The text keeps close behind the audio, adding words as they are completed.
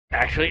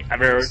Actually, I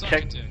better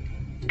check.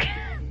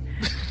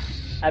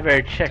 I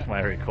better check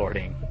my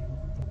recording.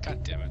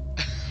 God damn it.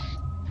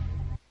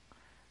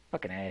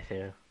 Fucking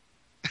asshole.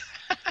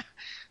 I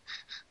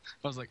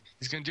was like,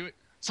 he's gonna do it.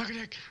 Suck a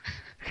dick.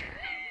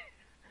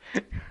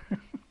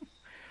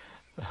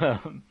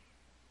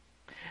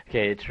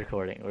 Okay, it's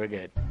recording. We're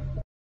good.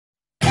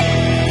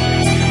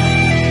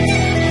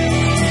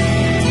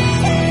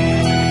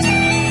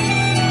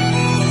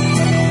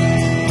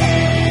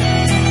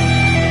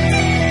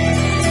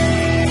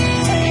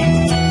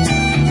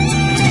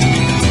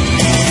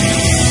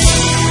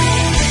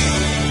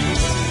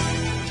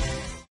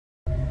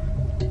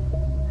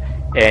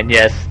 And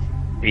yes,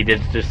 he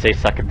did just say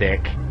suck a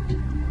dick.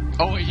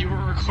 Oh wait, you were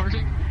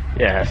recording?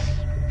 Yes.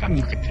 God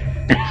fucking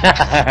damn.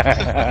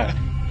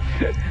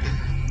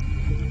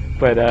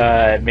 But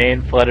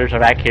InsaneFlutters are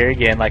back here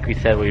again, like we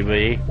said we would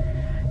be.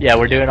 Yeah,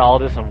 we're doing all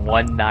this in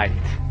one night.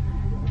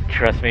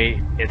 Trust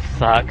me, it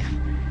sucks,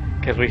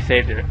 because we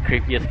saved the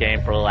creepiest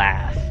game for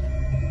last.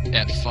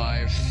 At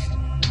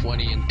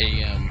 5:20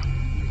 a.m.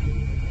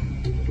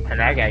 And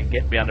I gotta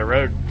get me on the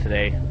road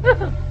today.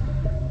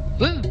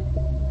 Woo!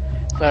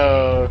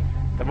 So,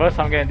 the most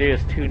I'm gonna do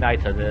is 2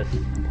 nights of this.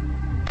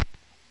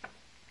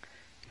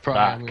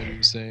 Probably I'm gonna do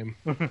the same.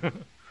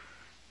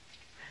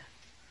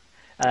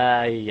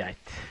 Yikes.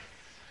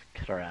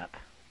 Crap.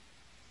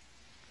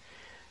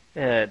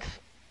 It's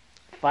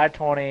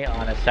 5:20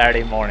 on a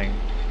Saturday morning.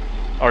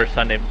 Or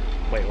Sunday.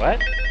 Wait,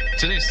 what?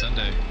 Today's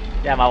Sunday.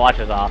 Yeah, my watch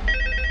is off.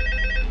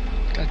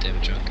 God damn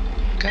it, Junk.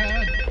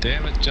 God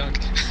damn it, Junk.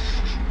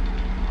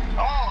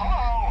 Oh,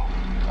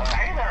 hello.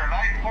 Hey there,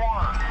 Night 4.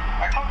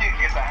 I told you to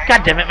get the hang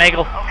God damn it,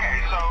 Mangle.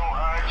 Okay, so,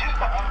 just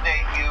to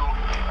update you,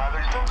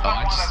 there's been Oh,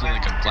 I just see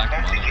like a black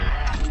monitor.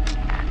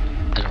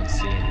 I don't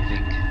see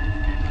anything.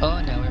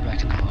 Oh, now we're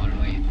back in the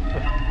hallway.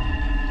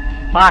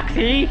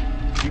 Foxy!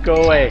 You go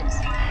away.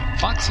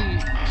 Foxy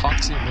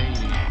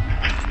lady.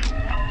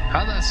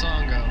 How'd that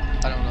song go?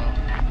 I don't know.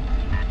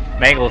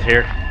 Mangle's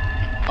here.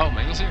 Oh,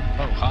 Mangle's here?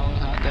 Oh,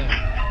 hot damn.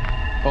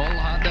 Oh,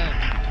 hot damn.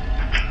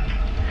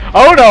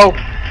 Oh no!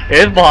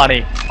 It's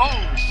Bonnie.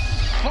 Oh,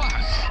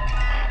 fuck!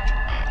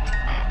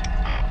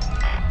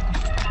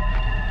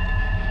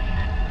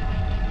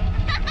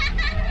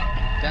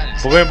 That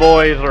is... Balloon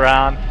Boy's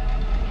around.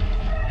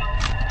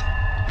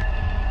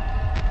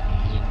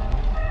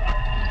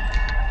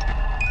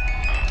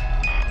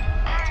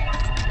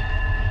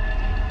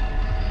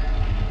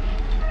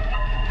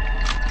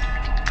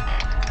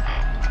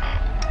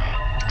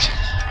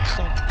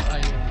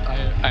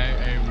 I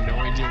have no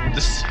idea what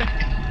to say.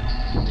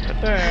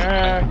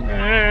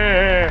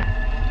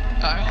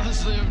 I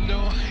honestly have no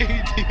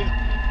idea.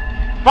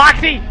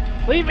 Foxy!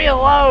 Leave me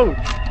alone!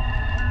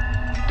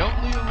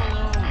 Don't leave him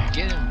alone.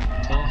 Get him.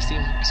 Oh, see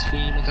him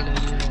scream like a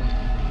little girl.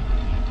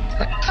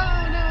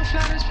 Oh no,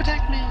 Flutters,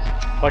 protect me.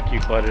 Fuck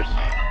you, Flutters.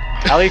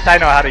 At least I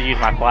know how to use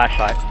my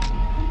flashlight.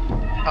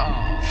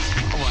 Oh,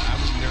 well, I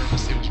was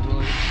nervous. It was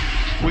really...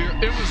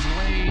 It was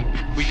late.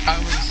 I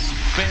was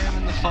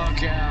spamming the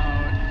fuck out.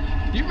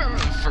 You remember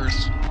the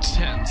first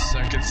 10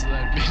 seconds of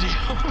that video?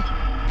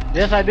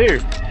 Yes, I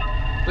do.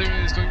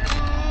 Literally just going, oh!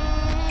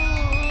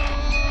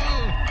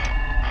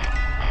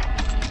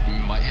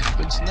 Might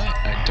happen tonight.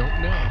 I don't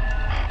know.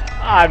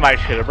 I might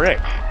shit a brick.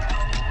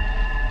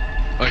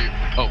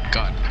 Oh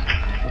god.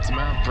 What's the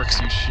amount of bricks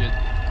you shit?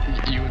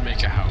 You would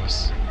make a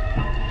house.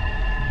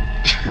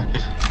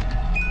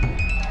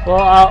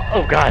 Well,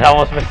 oh god, I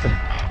almost missed it.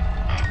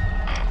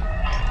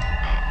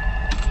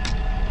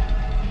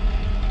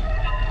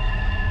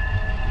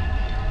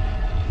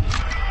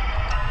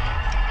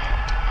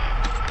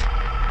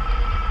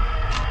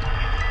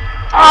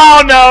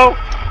 Oh no!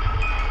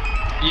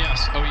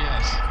 Yes, oh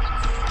yes.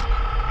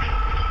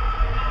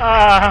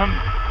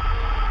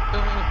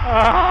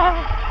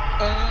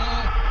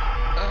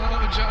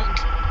 Junk.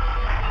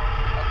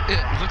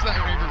 Yeah, look at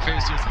that angry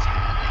face.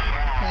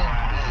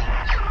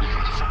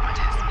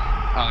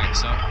 Alright,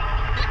 so,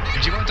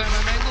 do you want to die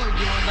by Mangle or do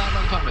you want to die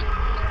by Puppet?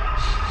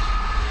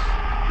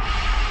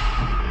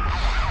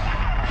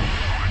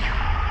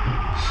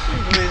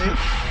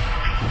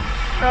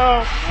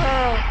 No.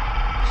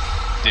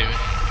 Do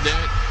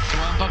it.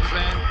 Come on, Puppet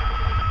Man.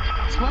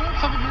 Come on,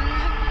 Puppet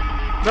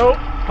Man. Nope,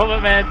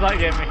 Puppet Man's not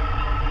getting me.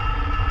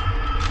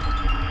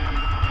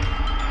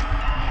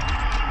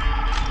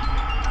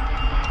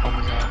 Oh my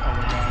god.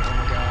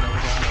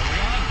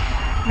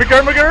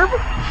 McGurb!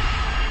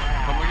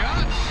 Oh my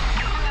god.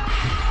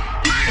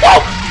 Whoa!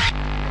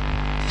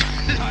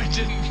 I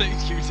didn't think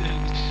you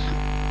did.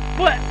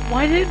 What?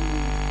 Why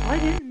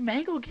didn't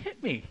Mangle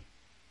get me?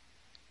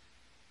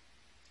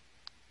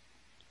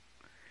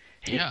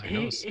 Yeah, he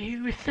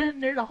was sitting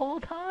there the whole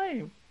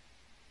time.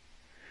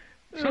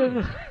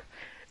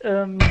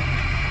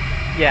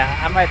 Yeah,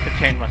 I might have to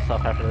change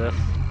myself after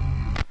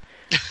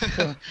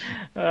this.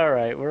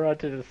 Alright, we're on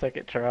to the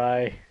second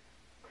try.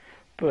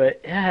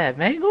 But, yeah,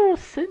 Mangle was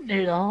sitting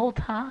there the whole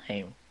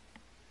time.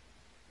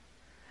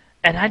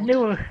 And I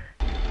knew...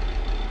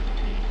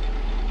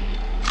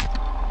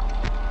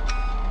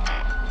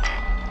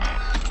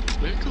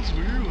 Mangle's is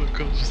weird when it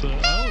comes to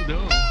that. I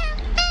don't know.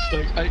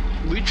 Like,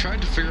 we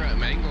tried to figure out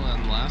Mangle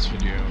on the last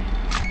video.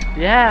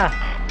 Yeah.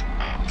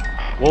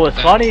 Well,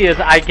 what's funny is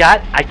I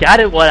got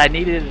it what I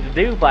needed it to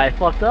do, but I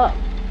fucked up.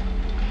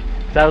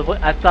 So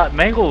I thought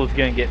Mangle was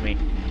gonna get me.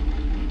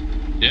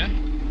 Yeah?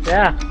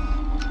 Yeah.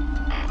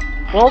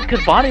 Well,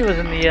 because Bonnie was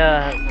in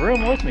the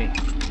room with me.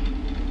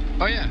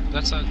 Oh yeah,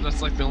 that's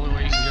like the only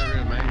way you can get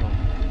rid of Mangle.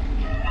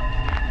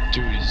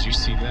 Dude, did you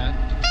see that?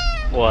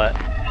 What?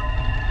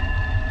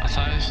 I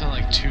thought I saw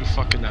like 2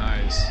 fucking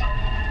eyes.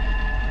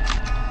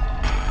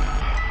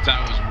 That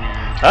was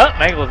weird. Oh,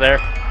 Mangle's there.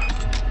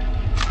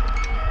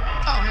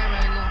 Oh, hey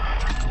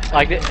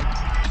Mangle.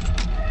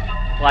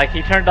 Like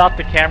he turned off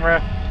the camera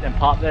and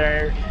popped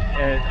there,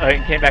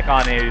 and came back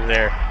on, and he was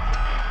there.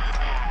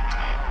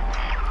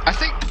 I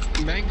think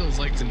Mangle's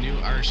like the new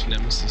arch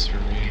nemesis for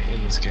me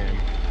in this game.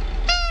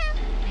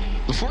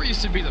 Before it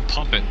used to be the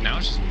puppet, now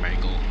it's just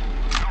Mangle.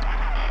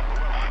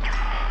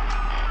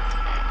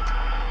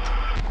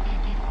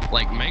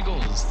 Like, Mangle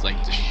is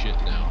like the shit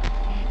now.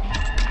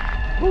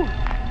 Woo.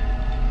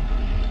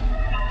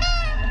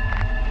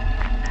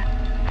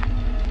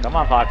 Come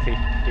on, Foxy.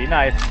 Be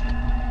nice.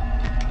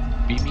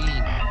 Be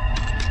mean.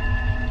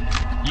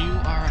 You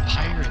are a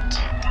pirate.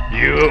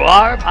 You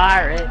are a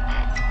pirate.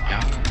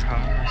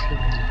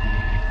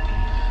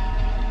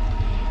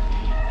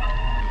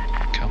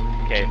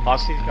 Okay,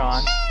 Foxy's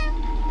gone.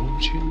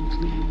 Won't you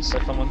please?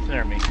 But someone's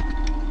near me.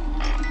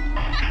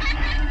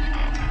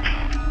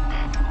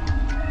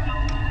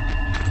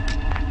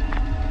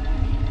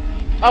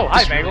 Oh,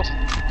 hi, Mangle.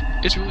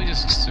 It's really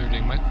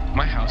disconcerting.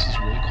 My house is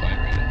really quiet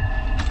right now.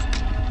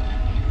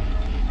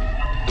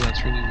 And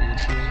that's really weird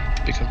for me,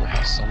 because my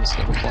house is almost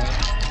never quiet.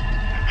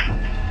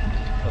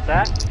 What's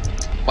that?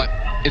 But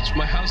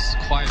my house is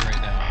quiet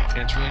right now,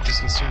 and it's really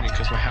disconcerting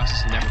because my house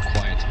is never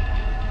quiet.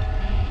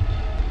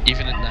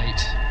 Even at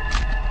night,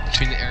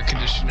 between the air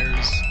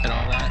conditioners and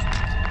all that.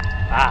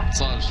 Ah.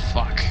 It's loud as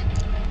fuck.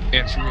 And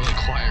it's really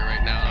quiet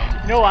right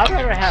now. No, I'd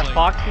rather have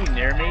Foxy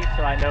near me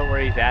so I know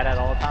where he's at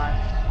all times.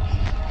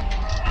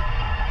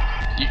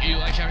 You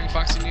like having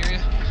Foxy near you?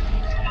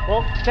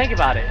 Well, think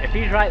about it. If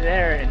he's right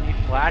there and you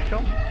flash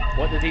him,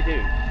 what does he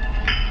do?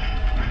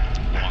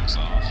 Walks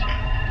off.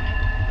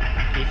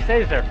 He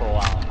stays there for a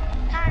while.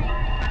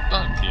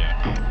 Yeah.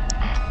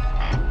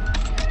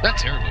 Not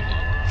terribly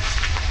long.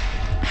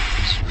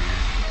 It's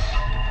weird.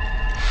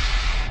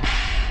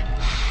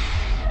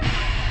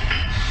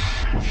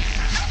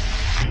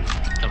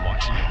 I'm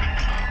watching you.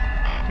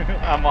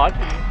 I'm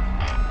watching you.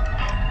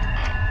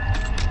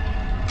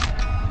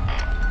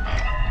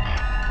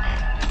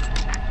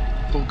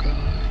 Oh god.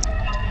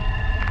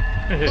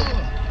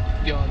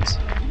 Oh, yawns.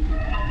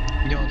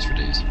 Yawns for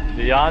days.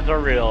 The yawns are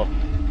real.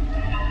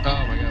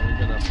 Oh my god, we've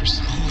been up for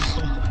so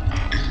long.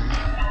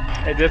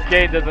 And this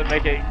game doesn't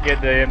make it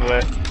good to end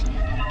with.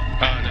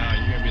 Oh no,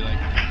 you're gonna be like,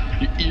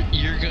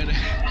 you're gonna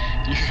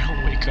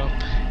wake up,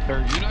 or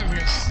you're not even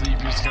gonna sleep,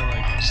 you're just gonna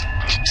like, just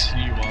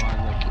continue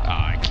on, like,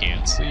 I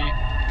can't sleep.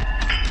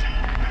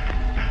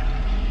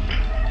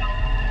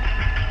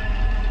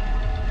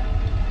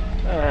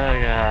 Oh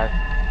god.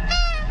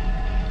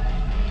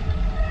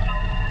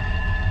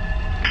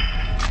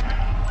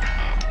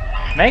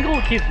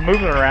 Mangle keeps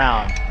moving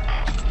around.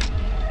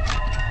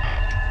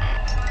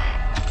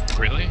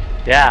 Really?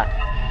 Yeah.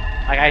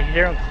 Like I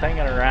hear him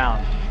singing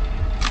around.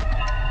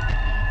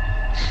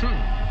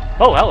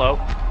 Oh, hello.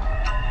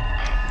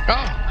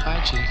 Oh, hi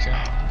Chica.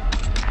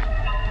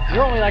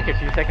 You're only like a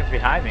few seconds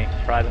behind me,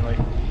 surprisingly.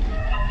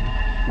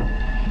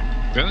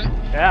 Really?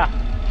 Yeah.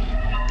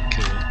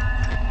 Cool.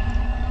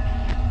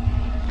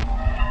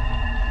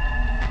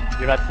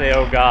 You're about to say,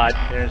 oh god,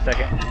 here in a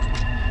second.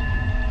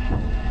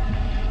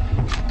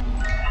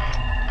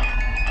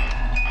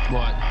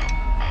 What?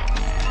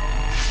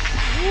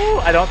 Ooh,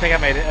 I don't think I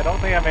made it. I don't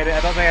think I made it. I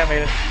don't think I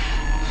made it.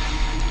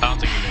 I don't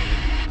think you made it.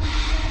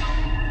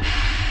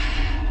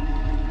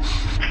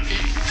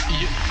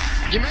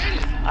 You made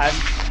it!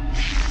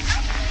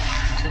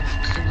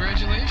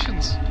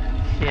 Congratulations!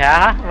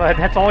 Yeah, but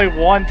that's only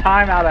one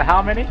time out of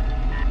how many?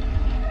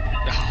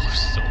 Oh,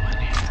 so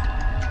many.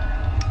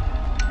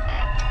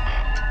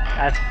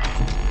 That's...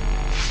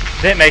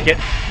 Didn't make it.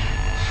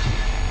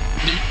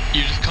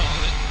 You just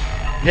called it?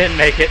 Didn't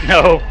make it,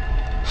 no.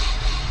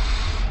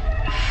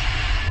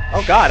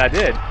 Oh god, I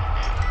did.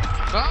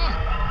 Ah!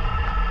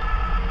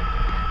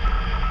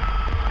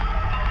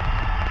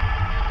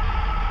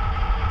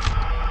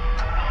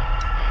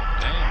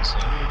 Dang,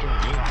 son, you're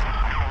doing good.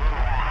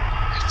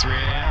 It's 3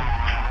 a.m.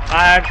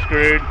 I'm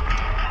screwed.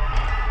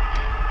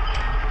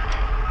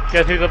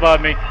 Guess who's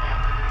above me?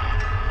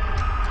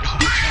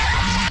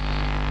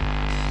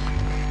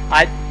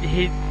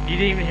 You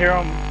didn't even hear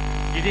him.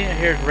 You didn't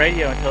hear his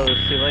radio until it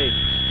was too late.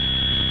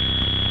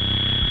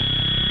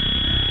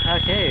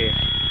 Okay,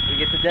 we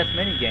get the death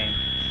mini game.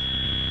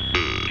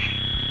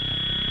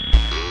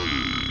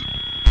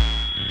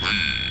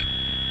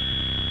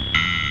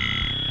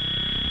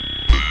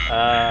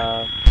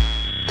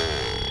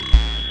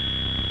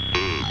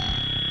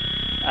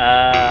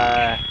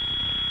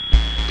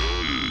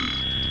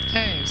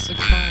 Hey, it's the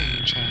crime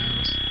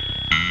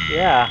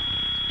Yeah.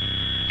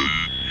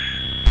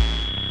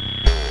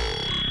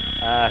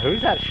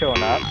 Who's that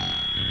showing up?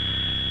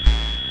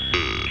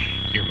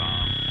 Your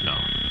mom. No.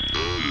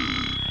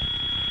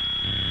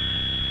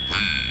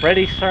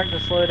 Freddy's starting to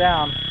slow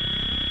down.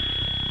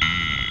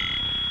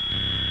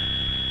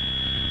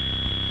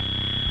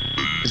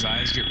 His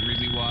eyes get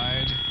really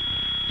wide.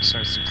 He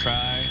starts to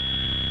cry.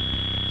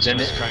 Then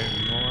Starts to cry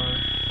even more.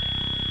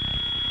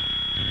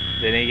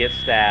 Then he gets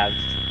stabbed.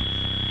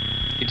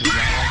 He does not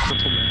like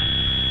Cripple Man.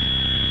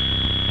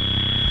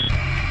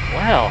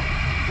 Well,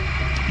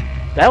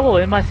 that will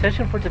end my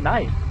session for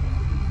tonight.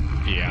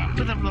 Yeah.